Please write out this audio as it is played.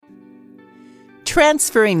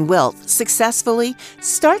Transferring wealth successfully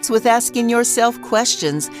starts with asking yourself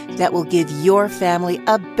questions that will give your family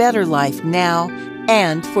a better life now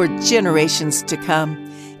and for generations to come.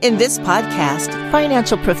 In this podcast,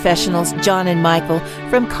 financial professionals John and Michael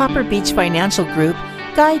from Copper Beech Financial Group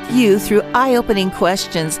guide you through eye-opening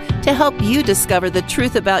questions to help you discover the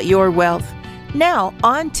truth about your wealth. Now,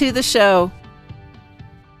 on to the show.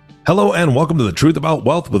 Hello and welcome to The Truth About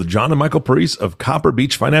Wealth with John and Michael Parise of Copper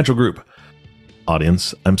Beech Financial Group.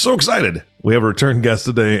 Audience, I'm so excited. We have a return guest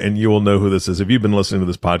today, and you will know who this is. If you've been listening to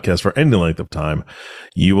this podcast for any length of time,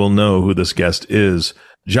 you will know who this guest is.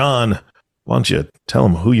 John, why don't you tell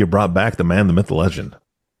him who you brought back, the man, the myth, the legend?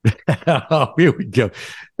 Oh, here we go.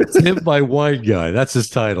 Tim, my wine guy. That's his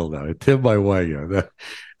title now. Tim, my wine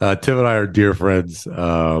guy. Tim and I are dear friends.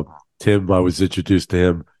 Tim, I was introduced to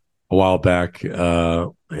him a while back. He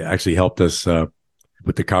actually helped us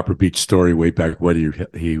with the Copper Beech story way back when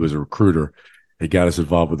he was a recruiter. He got us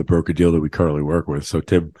involved with the broker deal that we currently work with. So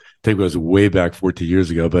Tim goes way back 14 years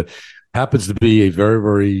ago, but happens to be a very,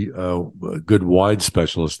 very good wine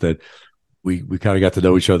specialist that we kind of got to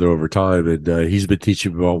know each other over time. And he's been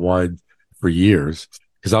teaching me about wine for years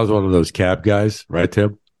because I was one of those cab guys, right,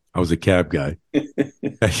 Tim? I was a cab guy.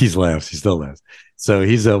 He laughs. He still laughs. So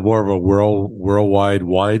he's more of a worldwide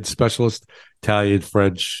wine specialist, Italian,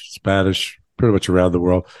 French, Spanish, pretty much around the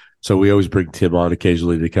world. So we always bring Tim on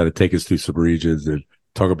occasionally to kind of take us through some regions and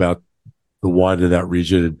talk about the wine in that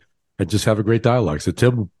region and just have a great dialogue. So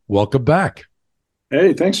Tim, welcome back.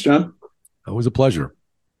 Hey, thanks, John. Always a pleasure.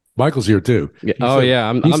 Michael's here too. Yeah.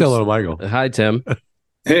 I'm hello, Michael. Hi, Tim.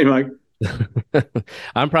 Hey, Mike.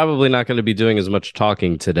 I'm probably not going to be doing as much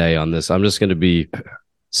talking today on this. I'm just going to be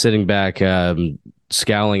sitting back,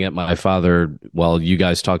 scowling at my father while you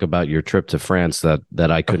guys talk about your trip to France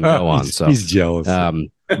that I couldn't go on. So he's jealous.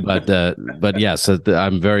 But yes,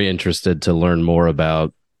 I'm very interested to learn more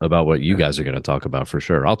about what you guys are going to talk about for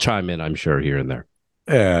sure. I'll chime in, I'm sure, here and there.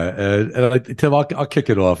 Yeah, Tim, I'll kick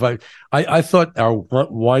it off. I thought our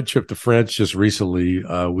wine trip to France just recently,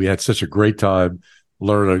 we had such a great time,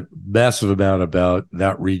 learned a massive amount about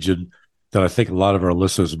that region that I think a lot of our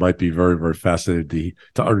listeners might be very, very fascinated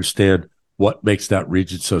to understand what makes that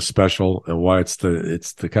region so special and why it's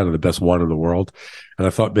the kind of the best wine in the world. And I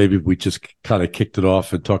thought maybe we just kind of kicked it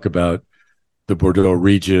off and talk about the Bordeaux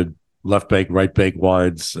region, left bank, right bank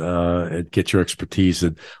wines, and get your expertise.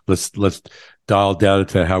 And let's dial down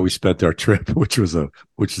into how we spent our trip, which is an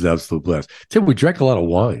absolute blast. Tim, we drank a lot of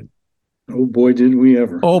wine. Oh, boy, did we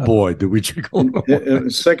ever. Oh, boy, did we drink a lot of wine.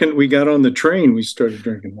 The second we got on the train, we started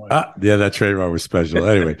drinking wine. Yeah, that train ride was special.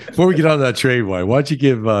 Anyway, before we get on that train wine, why don't you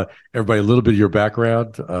give everybody a little bit of your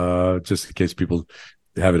background, just in case people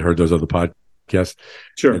haven't heard those other podcasts.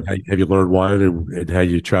 Sure. And have you learned wine and how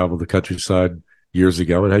you traveled the countryside years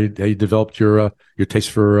ago and how you developed your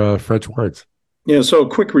taste for French wines? Yeah, so a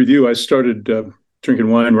quick review. I started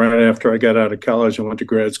drinking wine right after I got out of college. I went to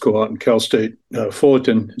grad school out in Cal State,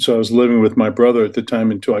 Fullerton. So I was living with my brother at the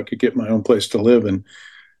time until I could get my own place to live. And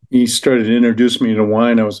he started to introduce me to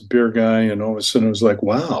wine. I was a beer guy, and all of a sudden I was like,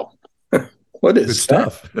 wow, what is Good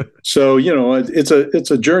stuff? So,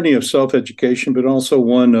 it's a journey of self-education, but also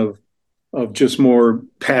one of just more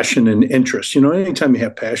passion and interest. Anytime you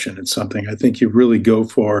have passion in something, I think you really go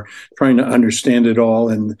for trying to understand it all.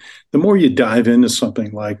 And the more you dive into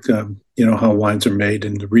something like, how wines are made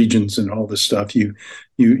in the regions and all this stuff, you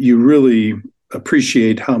really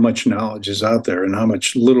appreciate how much knowledge is out there and how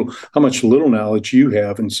much little knowledge you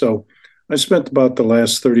have. And so I spent about the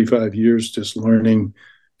last 35 years just learning,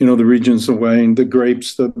 the regions of wine, the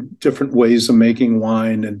grapes, the different ways of making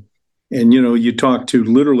wine. And you talk to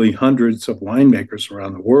literally hundreds of winemakers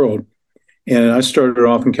around the world. And I started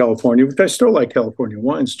off in California, which I still like California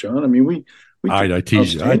wines, John. I mean, I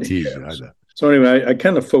tease you. I know. So anyway, I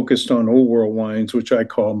kind of focused on old world wines, which I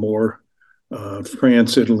call more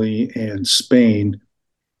France, Italy, and Spain.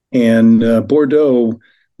 And Bordeaux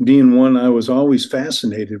being one I was always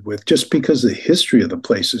fascinated with, just because the history of the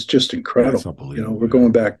place is just incredible. That's unbelievable. We're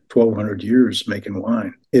going back 1,200 years making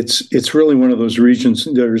wine. It's really one of those regions.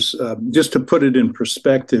 There's just to put it in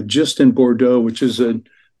perspective, just in Bordeaux, which is kind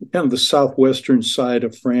of the southwestern side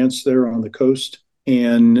of France, there on the coast,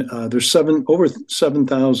 and there's over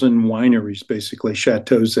 7,000 wineries, basically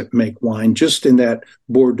chateaus that make wine just in that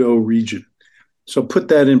Bordeaux region. So put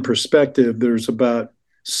that in perspective. There's about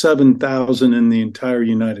 7,000 in the entire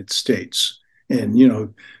United States. And,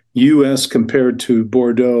 U.S. compared to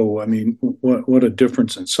Bordeaux, I mean, what a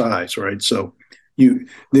difference in size, right? So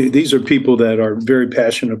these are people that are very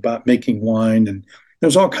passionate about making wine, and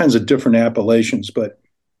there's all kinds of different appellations. But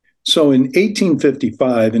so in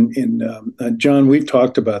 1855, and John, we've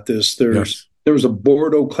talked about this, there's there was a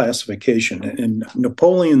Bordeaux classification, and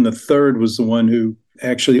Napoleon III was the one who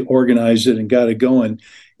actually organized it and got it going.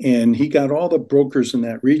 And he got all the brokers in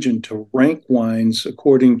that region to rank wines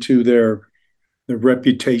according to their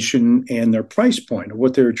reputation and their price point of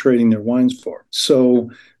what they were trading their wines for. So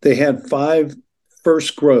they had 5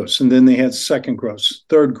 first gross, and then they had second gross,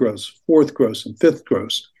 third gross, fourth gross, and fifth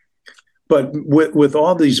gross. But with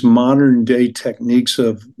all these modern day techniques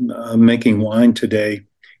of making wine today,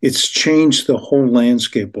 it's changed the whole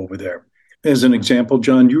landscape over there. As an example,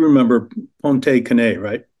 John, you remember Ponte Canet,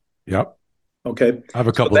 right? Yep. Okay. I have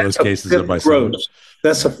a couple of those cases of myself.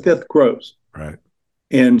 That's a 5th gross. Right.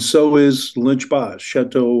 And so is Lynch Bages.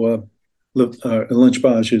 Chateau Lynch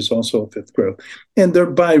Bages is also a 5th gross. And they're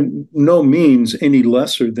by no means any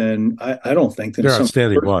lesser than, I don't think, than they're some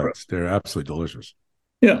outstanding wines. They're absolutely delicious.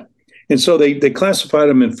 Yeah. And so they classified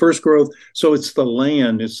them in first growth. So it's the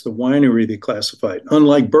land, it's the winery they classified.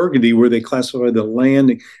 Unlike Burgundy, where they classify the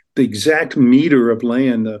land, the exact meter of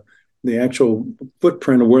land, the actual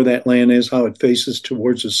footprint of where that land is, how it faces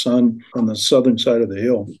towards the sun on the southern side of the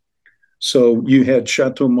hill. So you had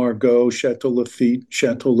Chateau Margaux, Chateau Lafite,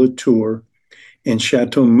 Chateau Latour, and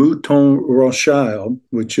Chateau Mouton Rothschild,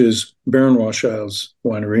 which is Baron Rothschild's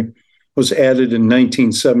winery, was added in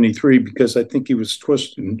 1973 because I think he was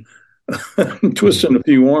twisting a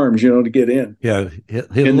few arms, to get in. Yeah, he had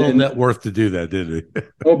a little net worth to do that, didn't he?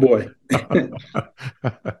 Oh, boy.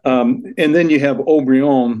 And then you have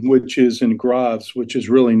Aubryon, which is in Graves, which is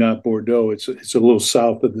really not Bordeaux. It's a little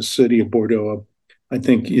south of the city of Bordeaux. I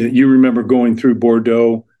think you remember going through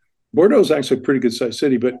Bordeaux. Bordeaux is actually a pretty good-sized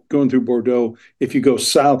city, but going through Bordeaux, if you go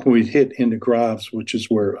south, we hit into Graves, which is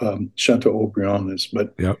where Chateau Aubryon is.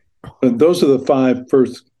 But yep. Those are the 5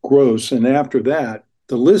 first gross, and after that,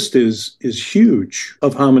 the list is huge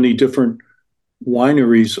of how many different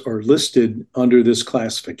wineries are listed under this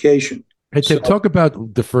classification. Hey, Tim, talk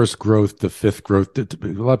about the first growth, the 5th growth. A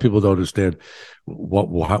lot of people don't understand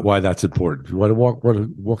why that's important. You want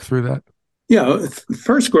to walk through that? Yeah,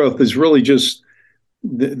 first growth is really just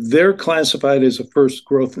they're classified as a first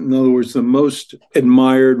growth. In other words, the most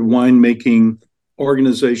admired winemaking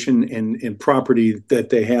organization and property that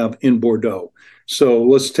they have in Bordeaux. So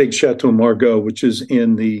let's take Chateau Margaux, which is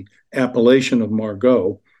in the appellation of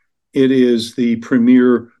Margaux. It is the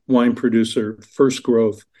premier wine producer, first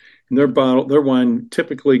growth. And their wine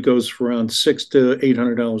typically goes for around $600 to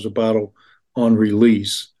 $800 a bottle on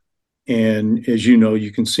release. And as you know,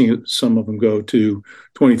 you can see some of them go to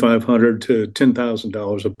 $2,500 to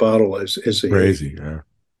 $10,000 a bottle as they crazy. Yeah.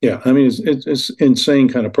 Yeah. I mean, it's insane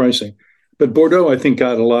kind of pricing. But Bordeaux, I think,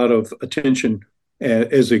 got a lot of attention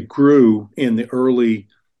as it grew in the early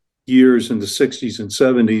years in the 60s and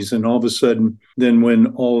 70s. And all of a sudden, then when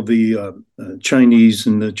all the Chinese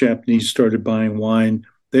and the Japanese started buying wine,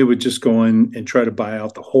 they would just go in and try to buy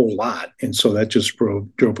out the whole lot. And so that just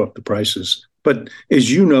drove up the prices. But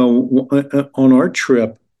as you know, on our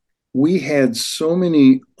trip, we had so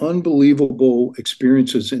many unbelievable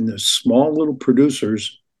experiences in the small little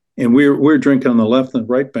producers. And we're drinking on the left and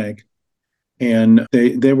right bank. And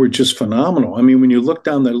they were just phenomenal. I mean, when you look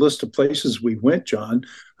down the list of places we went, John,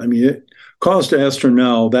 I mean, Cause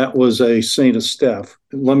d'Asternel, that was a Saint Estèphe.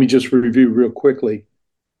 Let me just review real quickly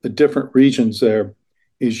the different regions there.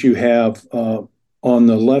 Is you have on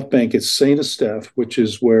the left bank, it's Saint Estèphe, which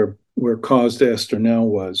is where Cause d'Asternel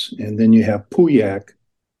was. And then you have Pauillac,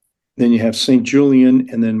 then you have Saint Julien,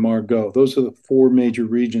 and then Margaux. Those are the 4 major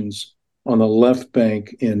regions on the left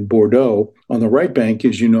bank in Bordeaux. On the right bank,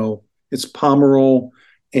 as you know, it's Pomerol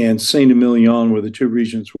and Saint-Emilion were the 2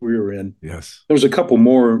 regions we were in. Yes. There's a couple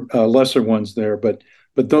more lesser ones there, but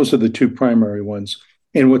those are the 2 primary ones.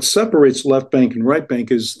 And what separates left bank and right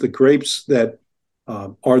bank is the grapes that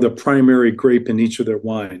are the primary grape in each of their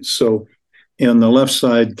wines. So on the left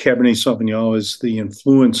side, Cabernet Sauvignon is the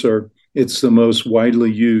influencer. It's the most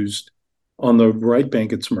widely used. On the right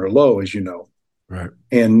bank, it's Merlot, as you know. Right.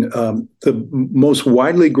 And the most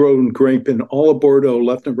widely grown grape in all of Bordeaux,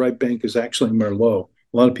 left and right bank, is actually Merlot.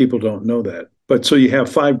 A lot of people don't know that. But so you have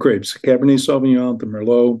 5 grapes: Cabernet Sauvignon, the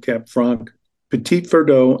Merlot, Cab Franc, Petit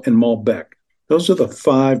Verdot, and Malbec. Those are the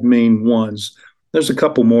 5 main ones. There's a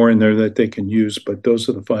couple more in there that they can use, but those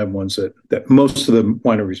are the 5 ones that most of the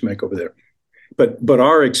wineries make over there. But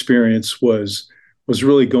our experience was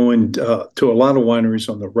really going to a lot of wineries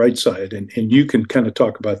on the right side, and you can kind of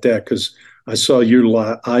talk about that because I saw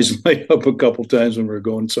your eyes light up a couple times when we were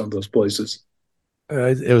going to some of those places.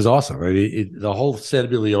 It was awesome. I mean, the whole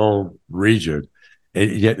Saint-Emilion region,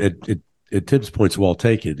 and yet Tim's point's well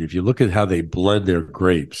taken. If you look at how they blend their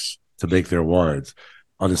grapes to make their wines,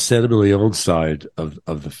 on the Saint-Emilion side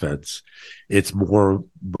of the fence, it's more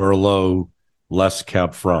Merlot less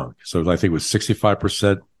Cab Franc. So I think it was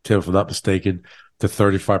 65%, Tim, if I'm not mistaken, to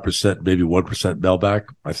 35%, maybe 1% Melback,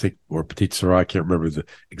 I think, or Petit Syrah. I can't remember the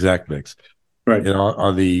exact mix. Right. And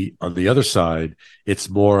on the other side, it's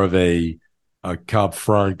more of a Cab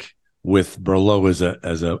Franc with Merlot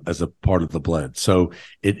as a part of the blend. So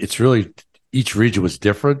it's really, each region was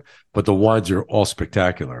different, but the wines are all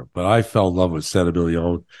spectacular. But I fell in love with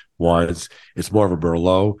Saint-Emilion wines. It's more of a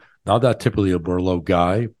Merlot. Not that typically a Merlot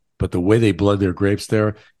guy, but the way they blend their grapes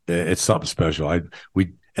there, it's something special.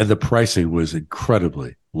 And the pricing was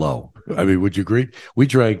incredibly low. I mean, would you agree? We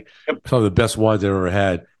drank some of the best wines I ever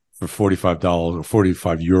had for $45 or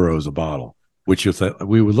 45 euros a bottle, which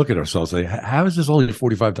we would look at ourselves and say, how is this only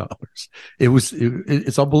 $45?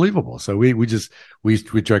 It's unbelievable. So we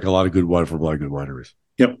drank a lot of good wine from a lot of good wineries.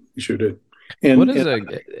 Yep, we sure did. And what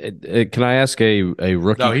is can I ask a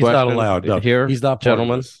rookie no, he's question? not allowed. No, here, he's not,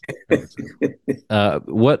 gentlemen.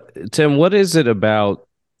 Tim, what is it about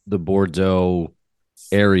the Bordeaux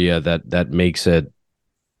area that makes it,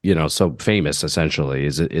 so famous? Essentially,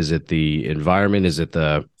 is it the environment? Is it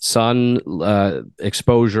the sun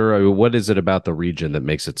exposure? I mean, what is it about the region that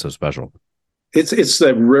makes it so special? It's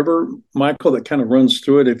that river, Michael, that kind of runs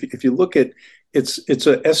through it. If you look at it's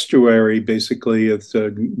an estuary, basically. It's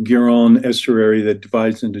a Gironde estuary that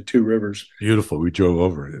divides into two rivers. Beautiful. We drove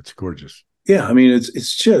over it. It's gorgeous. Yeah, I mean,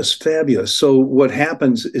 it's just fabulous. So what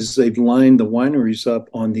happens is they've lined the wineries up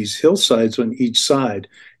on these hillsides on each side.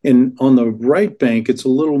 And on the right bank, it's a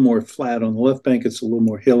little more flat. On the left bank, it's a little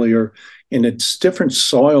more hillier. And it's different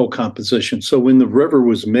soil composition. So when the river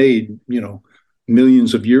was made,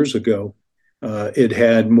 millions of years ago, it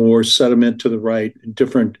had more sediment to the right,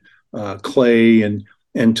 different clay, and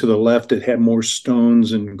to the left, it had more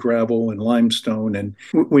stones and gravel and limestone. And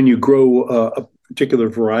when you grow a particular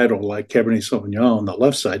varietal like Cabernet Sauvignon on the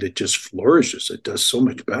left side, it just flourishes. It does so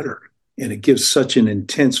much better. And it gives such an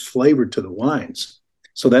intense flavor to the wines.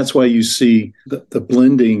 So that's why you see the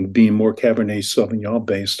blending being more Cabernet Sauvignon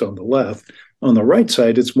based on the left. On the right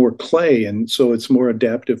side, it's more clay. And so it's more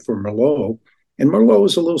adaptive for Merlot. And Merlot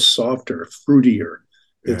is a little softer, fruitier.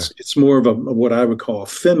 Yeah. It's more of what I would call a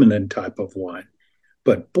feminine type of wine.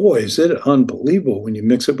 But boy, is it unbelievable when you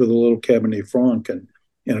mix it with a little Cabernet Franc and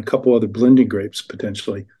a couple other blending grapes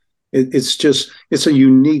potentially. It's a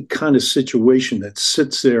unique kind of situation that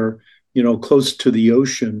sits there, close to the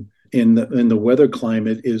ocean. In the weather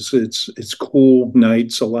climate it's cool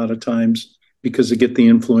nights a lot of times because they get the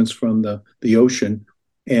influence from the ocean,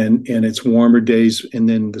 and it's warmer days, and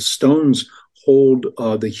then the stones hold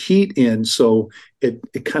the heat in, so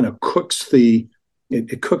it kind of cooks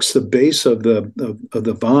it cooks the base of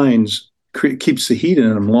the vines, keeps the heat in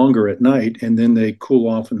them longer at night, and then they cool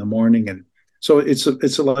off in the morning. And so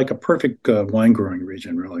it's like a perfect wine growing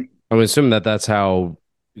region, really. I would assume that's how,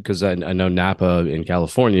 because I know Napa in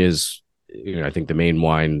California is, I think the main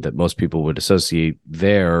wine that most people would associate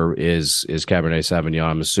there is Cabernet Sauvignon.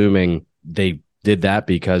 I'm assuming they did that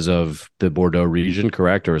because of the Bordeaux region,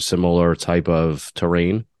 correct? Or a similar type of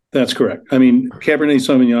terrain? That's correct. I mean, Cabernet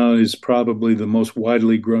Sauvignon is probably the most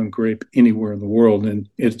widely grown grape anywhere in the world, and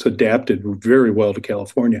it's adapted very well to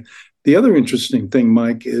California. The other interesting thing,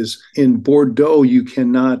 Mike, is in Bordeaux, you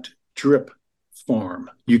cannot drip farm.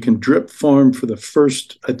 You can drip farm for the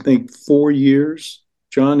first, I think, 4 years.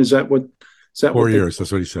 John, is that 4 years?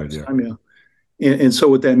 That's what he said, yeah. And so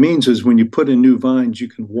what that means is when you put in new vines, you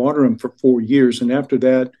can water them for 4 years. And after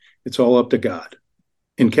that, it's all up to God.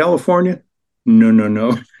 In California,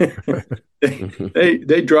 no.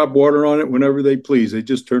 They drop water on it whenever they please. They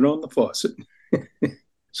just turn on the faucet.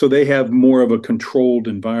 So they have more of a controlled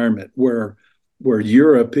environment where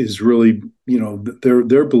Europe is really,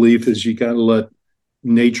 their belief is you got to let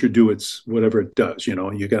nature do its whatever it does.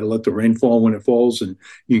 You got to let the rain fall when it falls, and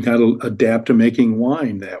you got to adapt to making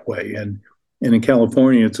wine that way. And in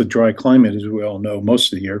California, it's a dry climate, as we all know,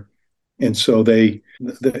 most of the year. And so they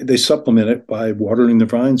supplement it by watering the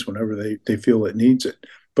vines whenever they feel it needs it.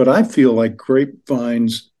 But I feel like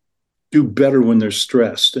grapevines do better when they're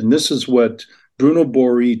stressed. And this is what Bruno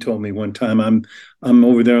Borri told me one time. I'm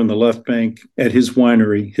over there on the left bank at his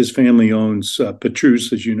winery. His family owns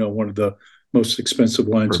Petrus, as you know, one of the most expensive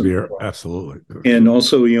wines in the world. Absolutely. And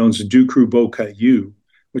also he owns Du Cru Beau Caillou,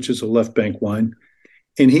 which is a left bank wine.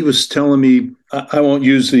 And he was telling me, I won't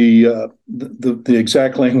use the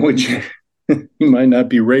exact language. He might not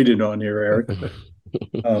be rated on here, Eric.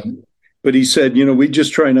 But he said, we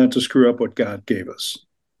just try not to screw up what God gave us.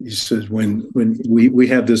 He says, when we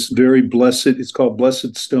have this very blessed, it's called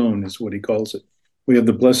blessed stone, is what he calls it. We have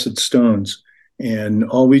the blessed stones, and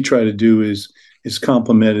all we try to do is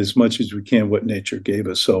complement as much as we can what nature gave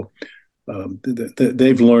us. So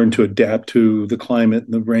they've learned to adapt to the climate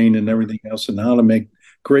and the rain and everything else, and how to make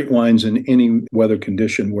great wines in any weather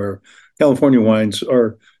condition. Where California wines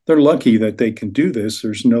they're lucky that they can do this.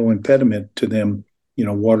 There's no impediment to them,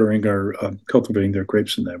 watering or cultivating their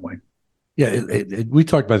grapes in that way. Yeah, we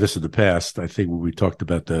talked about this in the past. I think when we talked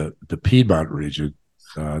about the Piedmont region,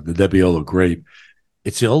 the Nebbiolo grape,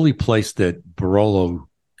 it's the only place that Barolo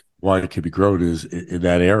wine can be grown is in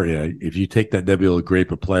that area. If you take that Nebbiolo grape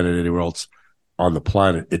and plant it anywhere else on the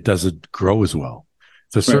planet, it doesn't grow as well.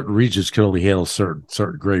 So certain regions can only handle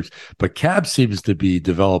certain grapes. But Cab seems to be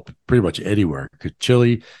developed pretty much anywhere.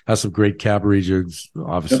 Chile has some great Cab regions,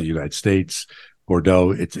 obviously United States,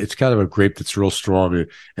 Bordeaux. It's kind of a grape that's real strong, and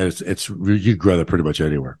it's you can grow that pretty much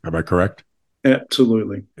anywhere. Am I correct?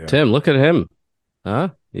 Absolutely. Yeah. Tim, look at him. Huh?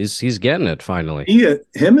 He's getting it finally.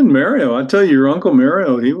 Him and Mario. I tell you, your Uncle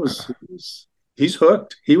Mario, he's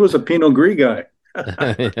hooked. He was a Pinot Gris guy.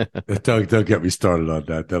 Don't get me started on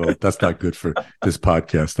that. That's not good for this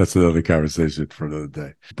podcast. That's another conversation for another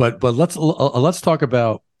day. But let's talk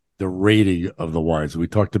about the rating of the wines. We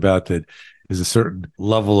talked about that there's a certain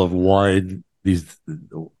level of wine these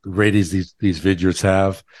ratings these vineyards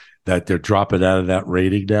have, that they're dropping out of that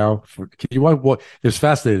rating now. It's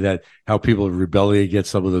fascinating that how people are rebelling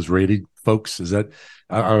against some of those rating folks. Is that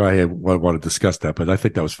I don't know. I want to discuss that, but I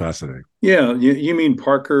think that was fascinating. Yeah, you mean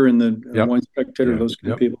Parker and the Wine Spectator, those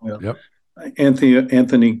kind of people. Yep.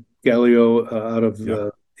 Anthony Gallio out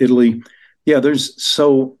of Italy. Yeah,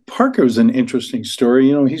 Parker is an interesting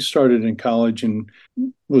story. He started in college and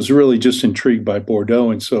was really just intrigued by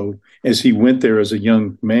Bordeaux, and so as he went there as a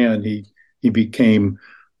young man, he became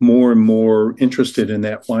more and more interested in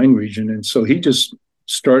that wine region, and so he just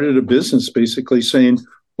started a business basically saying,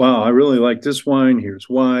 wow, I really like this wine, here's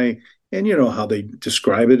why. And you know how they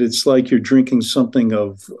describe it, it's like you're drinking something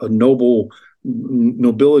of a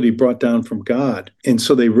nobility brought down from God. And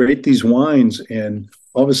so they rate these wines, and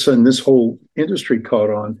all of a sudden this whole industry caught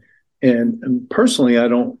on. And personally, I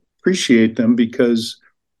don't appreciate them, because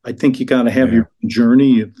I think you got to have your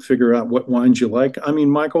journey and figure out what wines you like. I mean,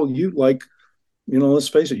 Michael, you like, let's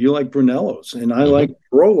face it, you like Brunellos, and I like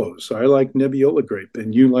Barolos. I like Nebbiolo grape,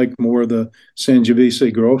 and you like more of the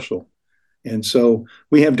Sangiovese Grosso. And so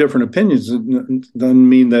we have different opinions. It doesn't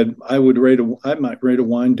mean that I might rate a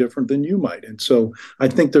wine different than you might. And so I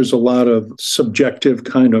think there's a lot of subjective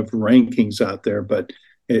kind of rankings out there. But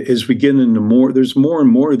as we get into there's more and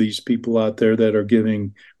more of these people out there that are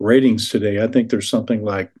giving ratings today. I think there's something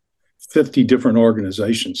like 50 different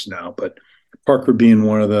organizations now, but Parker being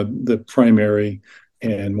one of the primary,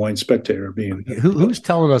 and Wine Spectator being. Who's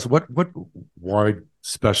telling us what wine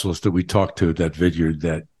specialist did we talk to at that vineyard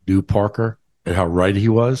that knew Parker and how right he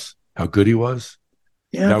was, how good he was?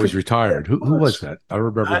 Yeah, now he's retired. Who was that? I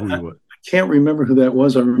don't remember who he was. I can't remember who that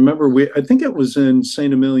was. I remember I think it was in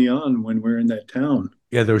Saint Emilion when we were in that town.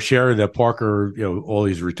 Yeah, they were sharing that Parker, all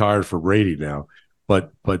he's retired for rating now.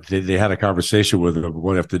 But they had a conversation with him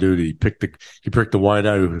one afternoon. He picked the wine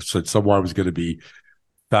out. Who said some wine was going to be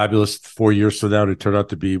fabulous 4 years from now. And it turned out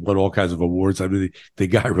to be won all kinds of awards. I mean, the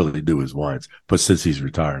guy really knew his wines, but since he's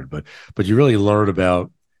retired. But you really learn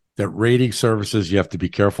about that rating services. You have to be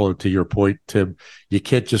careful. And to your point, Tim, you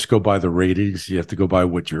can't just go by the ratings. You have to go by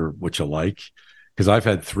what you like. Because I've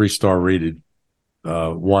had 3-star rated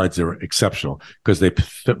wines that were exceptional because they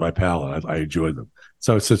fit my palate. I enjoyed them.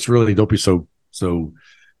 So it's really, don't be so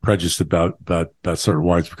prejudiced about certain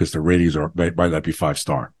wines because the ratings might not be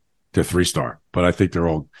 5-star. They're 3-star, but I think they're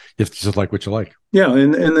all, you have to just like what you like. Yeah.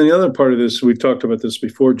 And then the other part of this, we've talked about this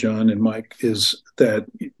before, John and Mike, is that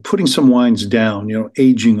putting some wines down,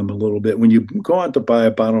 aging them a little bit. When you go out to buy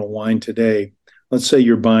a bottle of wine today, let's say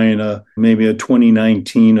you're buying maybe a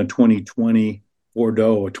 2019, a 2020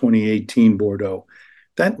 Bordeaux, a 2018 Bordeaux.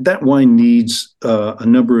 That wine needs a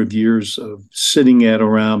number of years of sitting at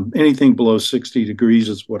around anything below 60 degrees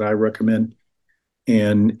is what I recommend.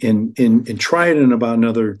 And try it in about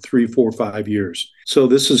another 3, 4, 5 years. So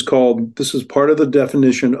this is part of the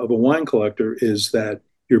definition of a wine collector, is that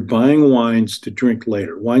you're buying wines to drink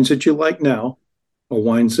later, wines that you like now, or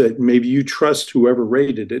wines that maybe you trust whoever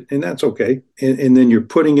rated it, and that's okay. And then you're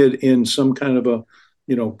putting it in some kind of a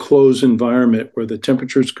closed environment where the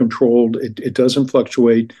temperature is controlled, it doesn't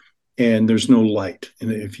fluctuate, and there's no light.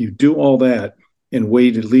 And if you do all that and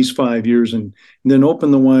wait at least 5 years and then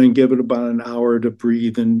open the wine, give it about an hour to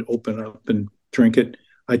breathe and open up and drink it,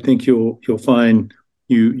 I think you'll find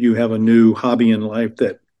you have a new hobby in life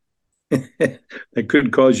that that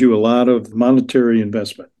could cause you a lot of monetary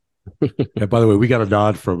investment. Yeah, by the way, we got a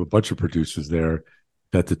nod from a bunch of producers there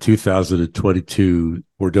that the 2022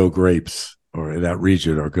 Bordeaux grapes or in that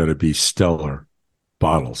region are going to be stellar.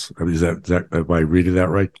 bottles. I mean, is that am I reading that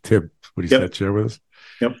right, Tim? What he said, share with us.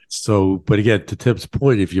 Yep. So, but again, to Tim's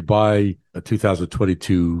point, if you buy a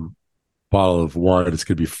 2022 bottle of wine, it's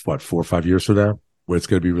going to be what, 4 or 5 years from now, where it's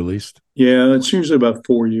going to be released. Yeah, it's usually about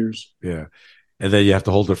 4 years. Yeah. And then you have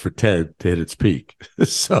to hold it for 10 to hit its peak.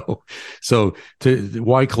 so to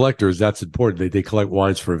wine collectors, that's important. They collect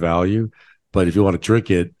wines for value. But if you want to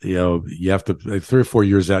drink it, you have to, like 3 or 4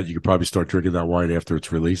 years out, you could probably start drinking that wine after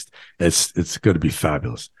it's released. It's going to be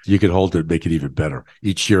fabulous. You can hold it, make it even better.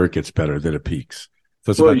 Each year it gets better, then it peaks.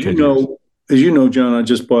 So it's Well, about 10 years. as you know, John, I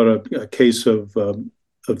just bought a case of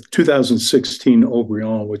 2016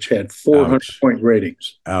 Aubryon, which had 400-point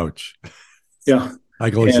ratings. Ouch. Yeah. I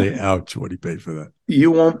can only say ouch when he paid for that.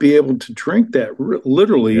 You won't be able to drink that.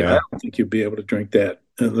 Literally, Yeah. I don't think you'll be able to drink that.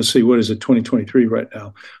 Let's see, what is it, 2023 right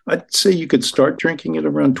now? I'd say you could start drinking it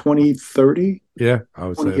around 2030. Yeah, I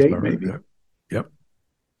would say that's about right. maybe. Yeah. Yep.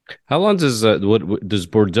 How long does does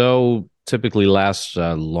Bordeaux typically last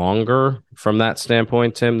longer from that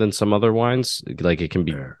standpoint, Tim, than some other wines? Like it can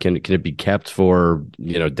be, can it be kept for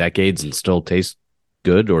decades and still taste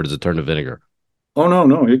good, or does it turn to vinegar? Oh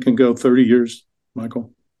no, it can go 30 years,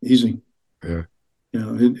 Michael. Easy. Yeah.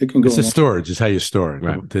 It can go. It's the storage. It's how you store it.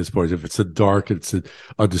 Right. To this point, if it's a dark, it's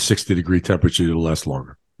under 60-degree temperature, it'll last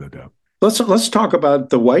longer. No doubt. Let's talk about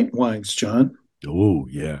the white wines, John. Oh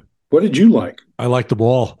yeah. What did you like? I liked them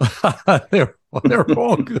all. they're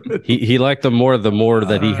all good. He liked the more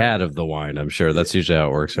that he had of the wine. I'm sure that's usually how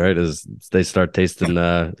it works, right? Is they start tasting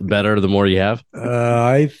better the more you have.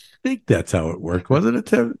 I think that's how it worked, wasn't it,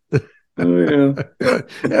 Tim? Oh, yeah.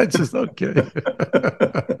 Yeah, it's just okay.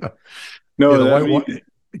 No, the I white mean, wine.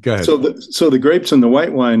 Go ahead. So the grapes in the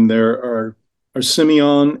white wine there are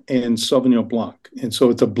Semillon and Sauvignon Blanc, and so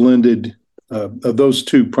it's a blended of those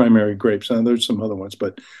two primary grapes. Now there's some other ones,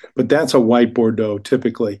 but that's a white Bordeaux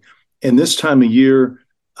typically. And this time of year,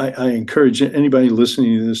 I encourage anybody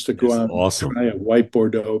listening to this to go out and try a white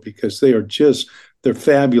Bordeaux, because they're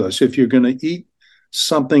fabulous. If you're going to eat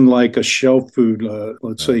something like a shell food,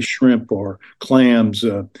 let's say shrimp or clams,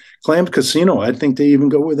 clam casino, I think they even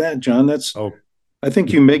go with that, John. I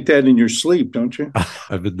think you make that in your sleep, don't you?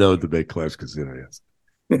 I've been known to make clams casino, yes,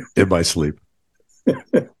 in my sleep.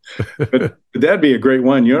 but that'd be a great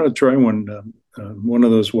wine. You ought to try one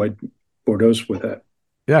of those white Bordeaux with that.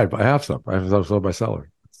 Yeah, I have some. I have some in my cellar.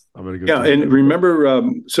 I'm gonna go. Yeah, and remember,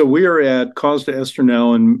 so we are at Cause de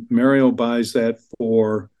Esternel, and Mario buys that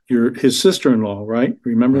for his sister-in-law, right?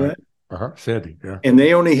 Remember that? Sandy, yeah. And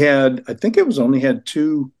they only had, I think it was only had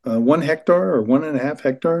 1 hectare or 1.5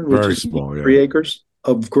 hectare, which Very is small, 3 acres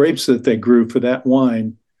of grapes that they grew for that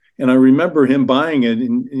wine. And I remember him buying it,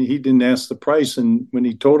 and he didn't ask the price. And when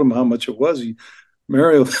he told him how much it was,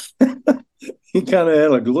 Mario, he kind of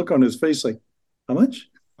had a look on his face like, how much?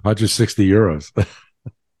 160 euros.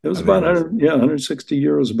 It was about 160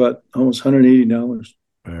 euros, about almost $180.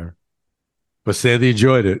 Yeah. But Sandy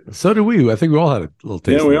enjoyed it. So did we. I think we all had a little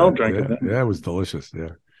taste. Yeah, we all drank it. Yeah, it was delicious. Yeah.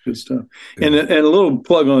 Good stuff. Yeah. And a little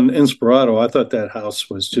plug on Inspirato. I thought that house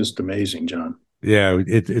was just amazing, John. Yeah,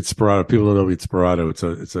 it's Inspirato. People don't know me. Inspirato.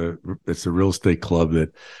 It's a real estate club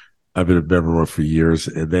that I've been a member of for years,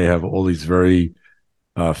 and they have all these very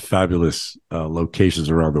fabulous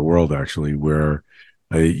locations around the world, actually, where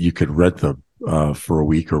you could rent them for a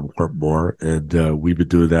week or more. And we've been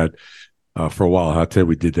doing that for a while. How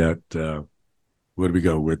we did that. Where did we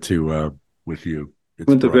go? Went to with you.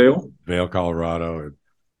 Went to Vail, Colorado,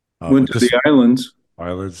 and went to the islands.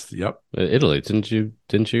 Islands, yep. Italy, didn't you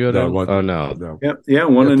go down? No. Yeah,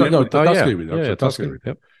 one in Tuscany. Tuscany.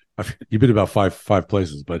 Yep. You've been about five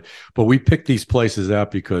places, but we picked these places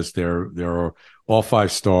out because they're all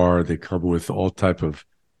 5-star. They come with all type of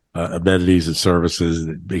amenities and services.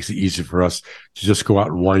 It makes it easy for us to just go out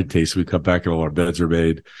and wine taste. We come back and all our beds are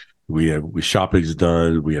made. We shopping's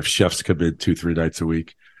done. We have chefs come in 2-3 nights a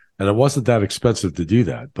week, and it wasn't that expensive to do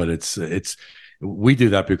that. But we do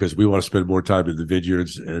that because we want to spend more time in the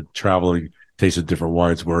vineyards and traveling, tasting different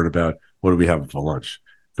wines, worrying about what do we have for lunch.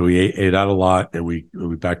 So we ate out a lot, and we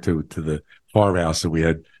back to the farmhouse, and we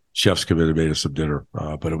had chefs come in and made us some dinner.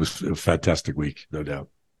 But it was a fantastic week, no doubt.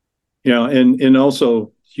 Yeah, and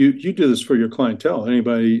also you do this for your clientele.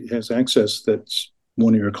 Anybody has access that's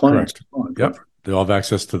one of your clients. Yep. They all have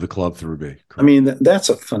access to the club through me. Correct. I mean, that's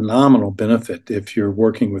a phenomenal benefit if you're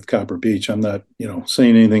working with Copper Beech. I'm not,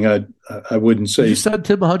 saying anything I wouldn't say. Did you send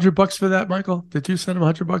him $100 for that, Michael? Did you send him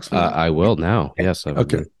 $100 for that? I will now. Yes.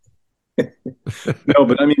 Okay. No,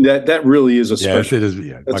 but I mean that really is a special. It is.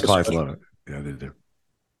 Yeah, my clients love it. Yeah, they do.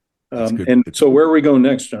 So where are we going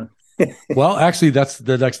next, John? Well, actually, that's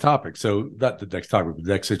the next topic. So not the next topic, but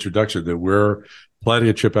the next introduction, that we're planning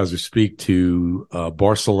a trip as we speak to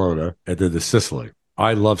Barcelona and then to Sicily.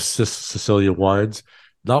 I love Sicilian wines.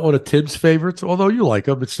 Not one of Tim's favorites, although you like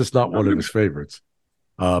them. It's just not one of his favorites.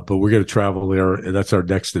 But we're going to travel there, and that's our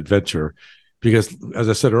next adventure. Because, as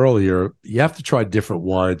I said earlier, you have to try different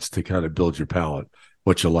wines to kind of build your palate,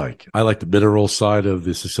 what you like. I like the mineral side of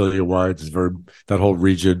the Sicilian wines. It's that whole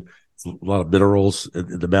region. It's a lot of minerals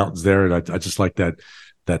in the mountains there, and I just like that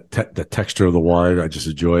texture of the wine. I just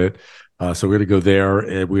enjoy it. So we're going to go there,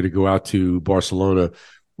 and we're going to go out to Barcelona,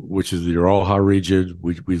 which is the Rioja region.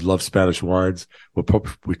 We love Spanish wines.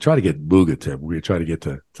 We try to get Muga, Tim. We try to get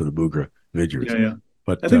to the Muga vineyards. Yeah.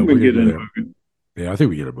 But I think we get in. Yeah, I think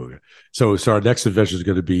we get a Muga. So our next adventure is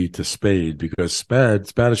going to be to Spain, because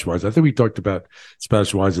Spanish wines. I think we talked about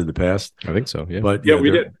Spanish wines in the past. I think so. Yeah. But we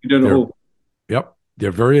did. We did a whole. Yep,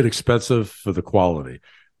 they're very inexpensive for the quality.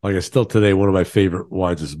 Like, still today, one of my favorite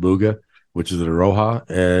wines is Muga, which is a Rioja,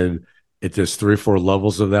 and there's 3 or 4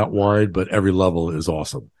 levels of that wine, but every level is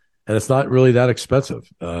awesome, and it's not really that expensive.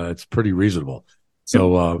 It's pretty reasonable.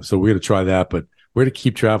 So we're going to try that, but we're going to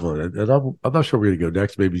keep traveling, and I'm not sure we're going to go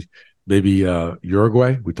next. Maybe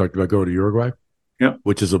Uruguay. We talked about going to Uruguay,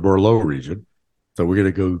 which is a Bordeaux region. So we're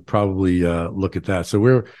going to go probably look at that. So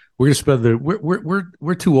we're going to spend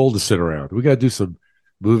we're too old to sit around. We got to do some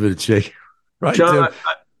moving and shaking, right, John?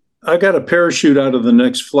 I got a parachute out of the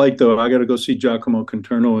next flight, though. I got to go see Giacomo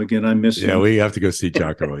Conterno again. I miss him. Yeah, we have to go see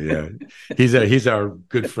Giacomo. Yeah, he's our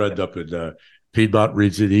good friend up in Piedmont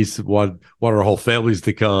region. He's wanted our whole families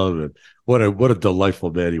to come, and what a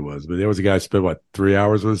delightful man he was. But there was a guy who spent 3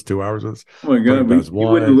 hours with us, 2 hours with us. Oh my God, he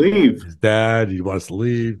wouldn't leave. His dad, he wants to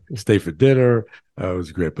leave, stay for dinner. It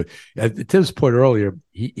was great. But at Tim's point earlier,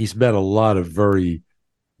 he's met a lot of very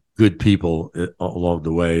good people along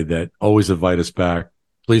the way that always invite us back.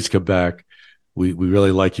 Please come back. We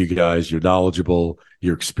really like you guys. You're knowledgeable.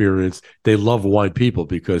 You're experienced. They love wine people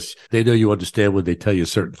because they know you understand when they tell you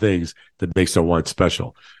certain things that makes their wine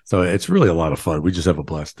special. So it's really a lot of fun. We just have a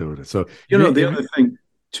blast doing it. So the other thing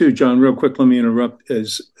too, John, real quick, let me interrupt.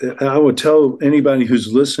 Is I would tell anybody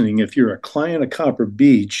who's listening, if you're a client of Copper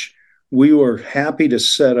Beech, we are happy to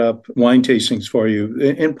set up wine tastings for you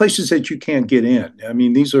in places that you can't get in. I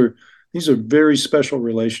mean, these are very special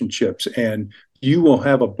relationships, and you will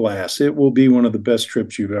have a blast. It will be one of the best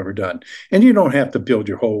trips you've ever done. And you don't have to build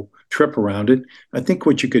your whole trip around it. I think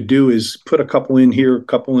what you could do is put a couple in here, a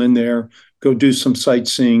couple in there, go do some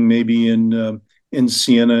sightseeing, maybe in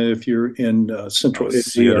Siena if you're in Central Italy.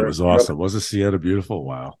 Siena was awesome. Wasn't Siena beautiful?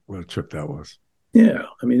 Wow, what a trip that was. Yeah,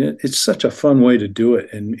 I mean, it's such a fun way to do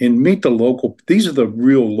it. And meet the local. These are the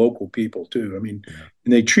real local people, too. I mean,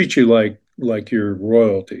 and they treat you like you're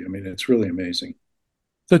royalty. I mean, it's really amazing.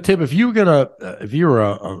 So, Tim, if you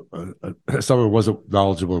were someone who wasn't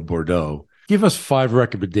knowledgeable in Bordeaux, give us 5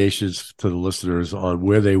 recommendations to the listeners on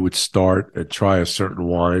where they would start and try a certain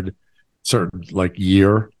wine, certain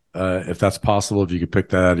year, if that's possible. If you could pick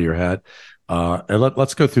that out of your hat, and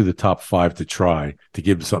let's go through the top 5 to try to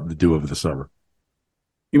give them something to do over the summer.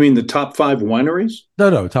 You mean the top 5 wineries?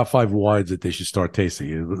 No, top 5 wines that they should start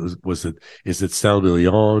tasting. Is it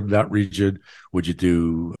Saint-Emilion, that region? Would you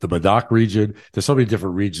do the Medoc region? There's so many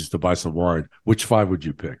different regions to buy some wine. Which 5 would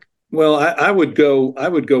you pick? Well, I would go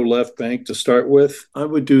left bank to start with. I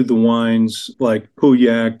would do the wines like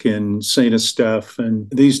Pauillac and Saint Estèphe and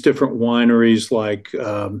these different wineries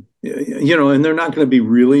and they're not going to be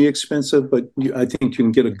really expensive, but I think you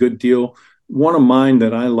can get a good deal. One of mine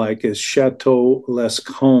that I like is Chateau Les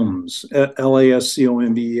Combes,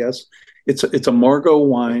 Lascombes. It's a Margaux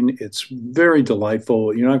wine. It's very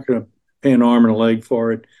delightful. You're not going to pay an arm and a leg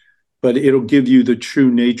for it, but it'll give you the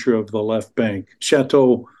true nature of the left bank.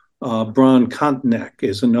 Chateau Brun Contenac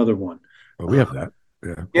is another one. Well, we have that.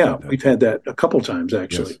 Yeah, we've had that a couple times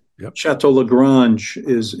actually. Yes. Yep. Chateau Lagrange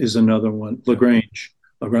is another one. Lagrange,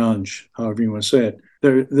 however you want to say it.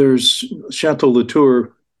 There's Chateau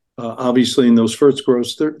Latour. Obviously, in those first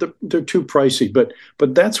grows, they're too pricey, but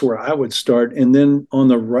that's where I would start. And then on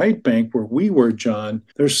the right bank where we were, John,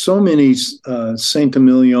 there's so many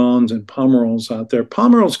Saint-Emilions and Pomerols out there.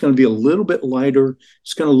 Pomerol's going to be a little bit lighter.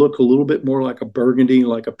 It's going to look a little bit more like a Burgundy,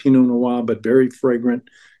 like a Pinot Noir, but very fragrant.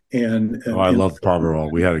 I love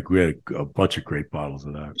Pomerol. We had a bunch of great bottles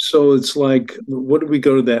of that. So it's like, what did we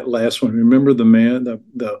go to that last one? Remember the man,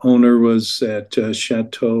 the owner was at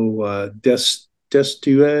Chateau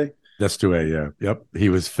Destuet, yeah. Yep. He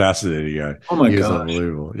was fascinating guy. Oh my gosh. He was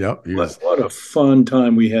unbelievable. Yep. What a fun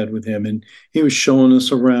time we had with him. And he was showing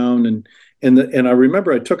us around and I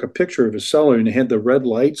remember I took a picture of his cellar and it had the red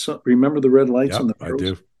lights. Remember the red lights on the barrels? I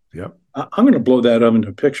do. Yep. I'm going to blow that up into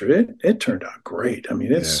a picture. It turned out great. I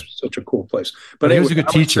mean, it's such a cool place. But he anyway, was a good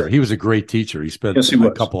teacher. He was a great teacher. He spent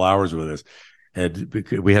a couple hours with us. And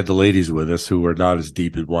we had the ladies with us who were not as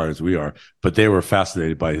deep in wine as we are, but they were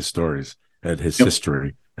fascinated by his stories and his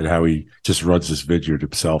history and how he just runs this vineyard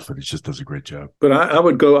himself, and he just does a great job. But I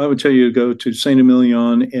would tell you to go to Saint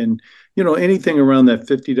Emilion, and anything around that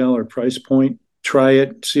 $50 price point. Try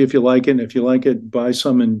it, see if you like it. And if you like it, buy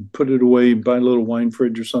some and put it away, buy a little wine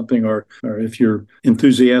fridge or something. Or if you're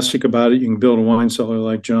enthusiastic about it, you can build a wine cellar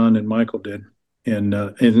like John and Michael did. And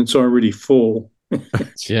it's already full.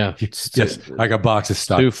 Yeah. Yes. I got boxes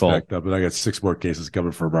stacked up, and I got 6 more cases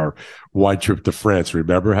coming from our wine trip to France.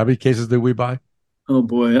 Remember, how many cases did we buy? Oh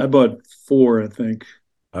boy, I bought 4, I think.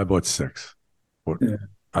 I bought 6. Yeah.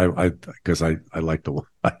 Because I like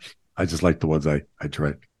I just like the ones I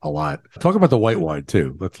drank a lot. Talk about the white wine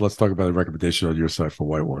too. Let's talk about a recommendation on your side for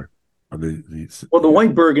white wine. The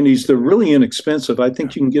white Burgundies, they're really inexpensive. I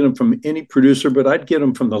think you can get them from any producer, but I'd get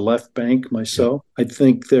them from the left bank myself. Yeah. I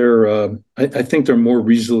think they're more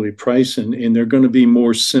reasonably priced, and they're going to be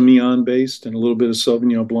more Semillon based and a little bit of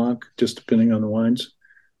Sauvignon Blanc, just depending on the wines.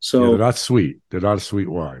 So they're not sweet. They're not a sweet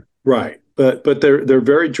wine, right? But they're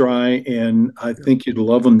very dry, and I think you'd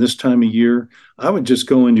love them this time of year. I would just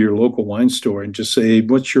go into your local wine store and just say,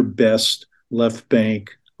 "What's your best left bank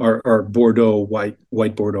or Bordeaux white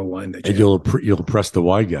Bordeaux wine?" And you'll impress the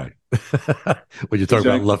wine guy when you talk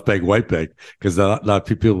about left bank, white bank, because not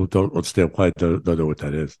people don't understand why don't know what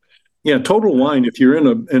that is. Yeah, Total Wine. If you're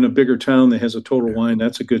in a bigger town that has a Total Wine,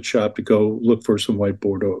 that's a good shop to go look for some white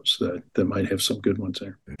Bordeaux that might have some good ones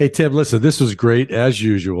there. Hey Tim, listen, this was great as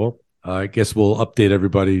usual. I guess we'll update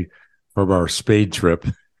everybody from our Spain trip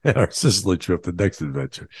and our Sicily trip, the next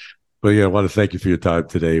adventure. But yeah, I want to thank you for your time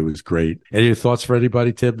today. It was great. Any thoughts for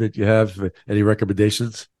anybody, Tim, that you have? Any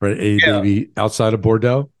recommendations for maybe outside of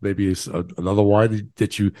Bordeaux? Maybe another wine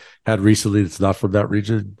that you had recently that's not from that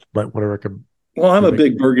region you might want to recommend? Well, I'm a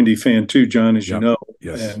big Burgundy fan too, John, as you know.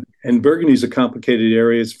 Yes. And Burgundy's a complicated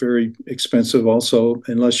area. It's very expensive also,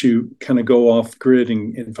 unless you kind of go off grid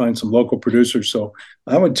and find some local producers. So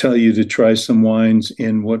I would tell you to try some wines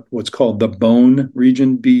in what's called the Beaune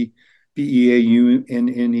region, Beaunne.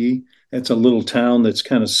 That's a little town that's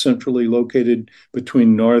kind of centrally located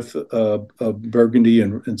between north of Burgundy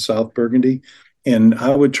and South Burgundy. And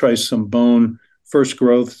I would try some Beaune, First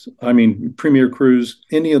Growth, Premier Cruise,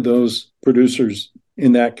 any of those producers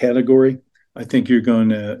in that category. I think you're going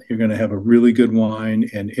to have a really good wine,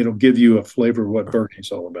 and it'll give you a flavor of what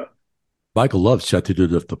Burgundy's all about. Michael loves Chateau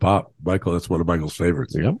de Pop. Michael, that's one of Michael's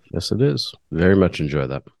favorites. Yep, yes, it is. Very much enjoy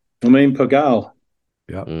that. Domaine Pigalle.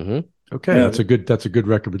 Yeah. Mm-hmm. Okay, yeah. That's a good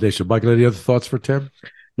recommendation. Michael, any other thoughts for Tim?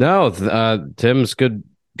 No, Tim's good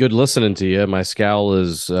listening to you. My scowl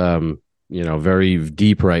is very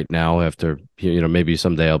deep right now after, maybe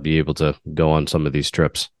someday I'll be able to go on some of these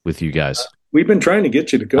trips with you guys. We've been trying to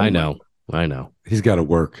get you to go. I know. He's got to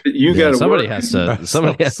work. Somebody has to.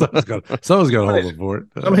 Someone's got to hold him for it.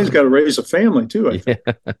 Somebody's got to raise a family too, I think.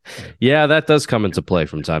 Yeah, that does come into play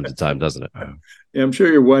from time to time, doesn't it? Yeah, I'm sure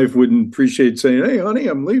your wife wouldn't appreciate saying, "Hey, honey,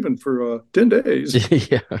 I'm leaving for 10 days."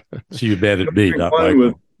 Yeah. So you mad at me, not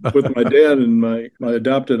Michael. With my dad and my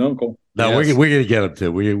adopted uncle. No, yes. we're gonna get him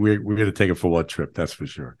too. We're gonna take him for one trip, that's for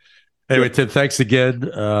sure. Anyway, Tim, thanks again.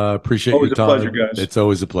 Appreciate your time. Always a pleasure, guys. It's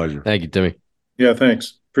always a pleasure. Thank you, Timmy. Yeah,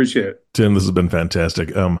 thanks. Appreciate it. Tim, this has been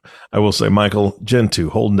fantastic. I will say, Michael, Gen 2,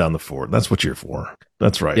 holding down the fort. That's what you're for.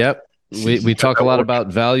 That's right. Yep. We talk a lot about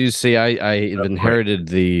values. See, I inherited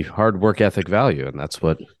the hard work ethic value, and that's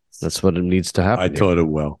what it needs to happen. I taught it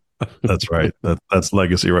well. That's right. That's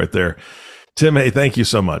legacy right there. Tim, hey, thank you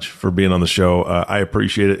so much for being on the show. I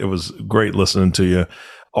appreciate it. It was great listening to you.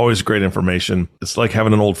 Always great information. It's like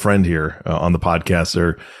having an old friend here on the podcast.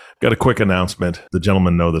 There, got a quick announcement. The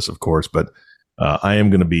gentlemen know this, of course, but I am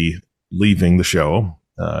going to be leaving the show.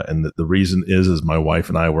 And the reason is my wife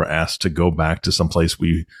and I were asked to go back to someplace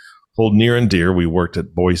we hold near and dear. We worked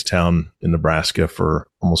at Boys Town in Nebraska for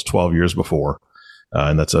almost 12 years before.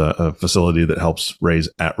 And that's a facility that helps raise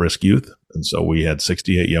at-risk youth. And so we had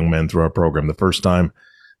 68 young men through our program. The first time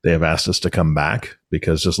they have asked us to come back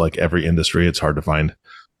because just like every industry, it's hard to find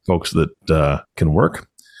folks that can work.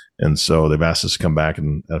 And so they've asked us to come back.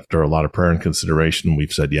 And after a lot of prayer and consideration,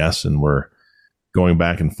 we've said yes. And we're going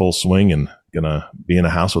back in full swing and going to be in a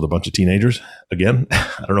house with a bunch of teenagers again.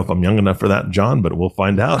 I don't know if I'm young enough for that, John, but we'll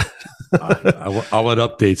find out. I want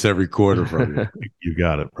updates every quarter from you. You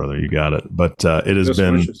got it, brother. You got it. But it has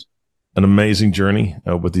been an amazing journey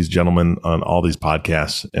with these gentlemen on all these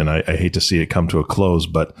podcasts. And I hate to see it come to a close,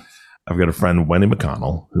 but I've got a friend, Wendy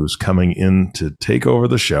McConnell, who's coming in to take over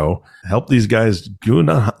the show, help these guys do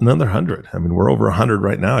another 100. I mean, we're over 100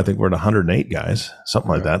 right now. I think we're at 108 guys, something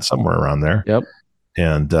like that, somewhere around there. Yep.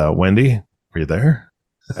 And Wendy, are you there?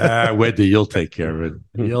 Wendy, you'll take care of it.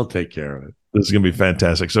 You'll take care of it. This is going to be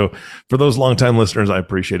fantastic. So for those longtime listeners, I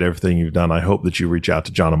appreciate everything you've done. I hope that you reach out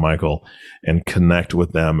to John and Michael and connect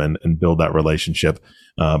with them and build that relationship.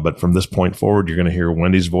 But from this point forward, you're going to hear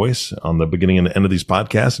Wendy's voice on the beginning and the end of these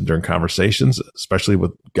podcasts and during conversations, especially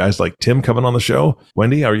with guys like Tim coming on the show.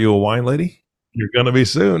 Wendy, are you a wine lady? You're going to be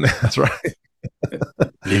soon. That's right.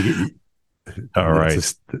 All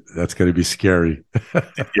right. That's going to be scary.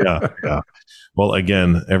 Yeah. Well,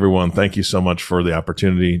 again, everyone, thank you so much for the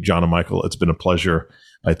opportunity. John and Michael, it's been a pleasure.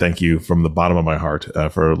 I thank you from the bottom of my heart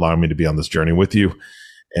for allowing me to be on this journey with you.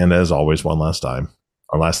 And as always, one last time,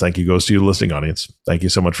 our last thank you goes to you, the listening audience. Thank you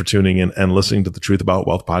so much for tuning in and listening to the Truth About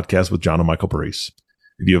Wealth podcast with John and Michael Parise.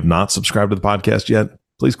 If you have not subscribed to the podcast yet,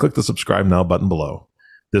 please click the subscribe now button below.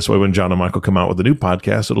 This way, when John and Michael come out with a new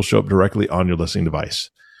podcast, it'll show up directly on your listening device.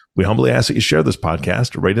 We humbly ask that you share this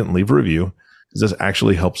podcast, rate it, and leave a review, as this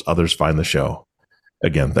actually helps others find the show.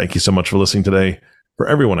 Again, thank you so much for listening today. For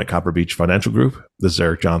everyone at Copper Beech Financial Group, this is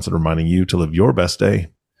Eric Johnson reminding you to live your best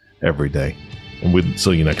day every day. And we'll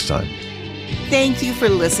see you next time. Thank you for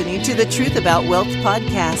listening to the Truth About Wealth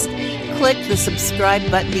podcast. Click the subscribe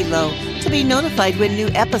button below to be notified when new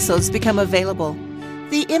episodes become available.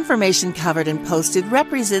 The information covered and posted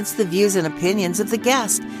represents the views and opinions of the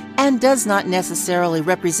guest and does not necessarily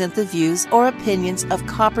represent the views or opinions of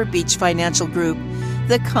Copper Beech Financial Group.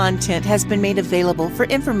 The content has been made available for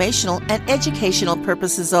informational and educational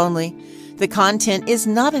purposes only. The content is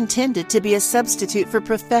not intended to be a substitute for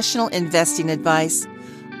professional investing advice.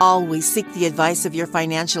 Always seek the advice of your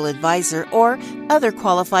financial advisor or other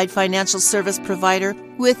qualified financial service provider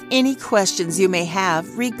with any questions you may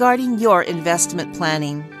have regarding your investment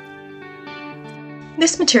planning.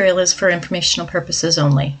 This material is for informational purposes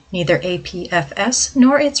only. Neither APFS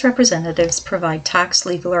nor its representatives provide tax,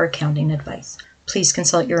 legal, or accounting advice. Please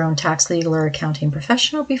consult your own tax, legal, or accounting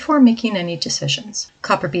professional before making any decisions.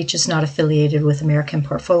 Copper Beech is not affiliated with American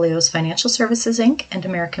Portfolios Financial Services, Inc. and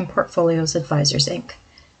American Portfolios Advisors, Inc.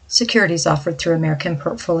 Securities offered through American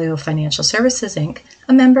Portfolio Financial Services, Inc.,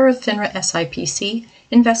 a member of FINRA SIPC,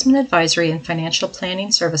 investment advisory and financial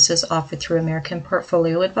planning services offered through American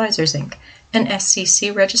Portfolio Advisors, Inc., an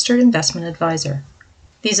SCC registered investment advisor.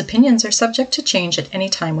 These opinions are subject to change at any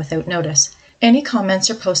time without notice. Any comments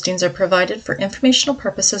or postings are provided for informational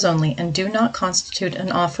purposes only and do not constitute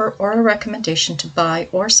an offer or a recommendation to buy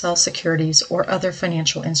or sell securities or other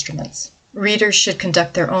financial instruments. Readers should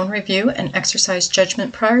conduct their own review and exercise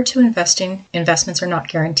judgment prior to investing. Investments are not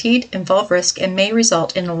guaranteed, involve risk, and may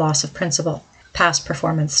result in a loss of principal. Past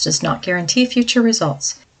performance does not guarantee future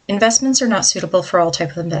results. Investments are not suitable for all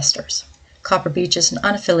types of investors. Copper Beech is an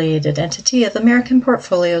unaffiliated entity of American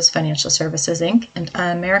Portfolios Financial Services, Inc. and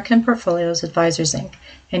American Portfolios Advisors, Inc.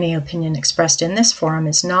 Any opinion expressed in this forum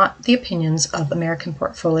is not the opinions of American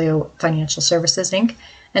Portfolio Financial Services, Inc.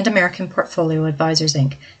 and American Portfolio Advisors,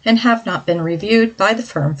 Inc., and have not been reviewed by the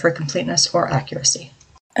firm for completeness or accuracy.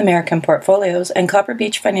 American Portfolios and Copper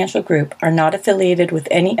Beech Financial Group are not affiliated with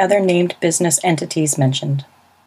any other named business entities mentioned.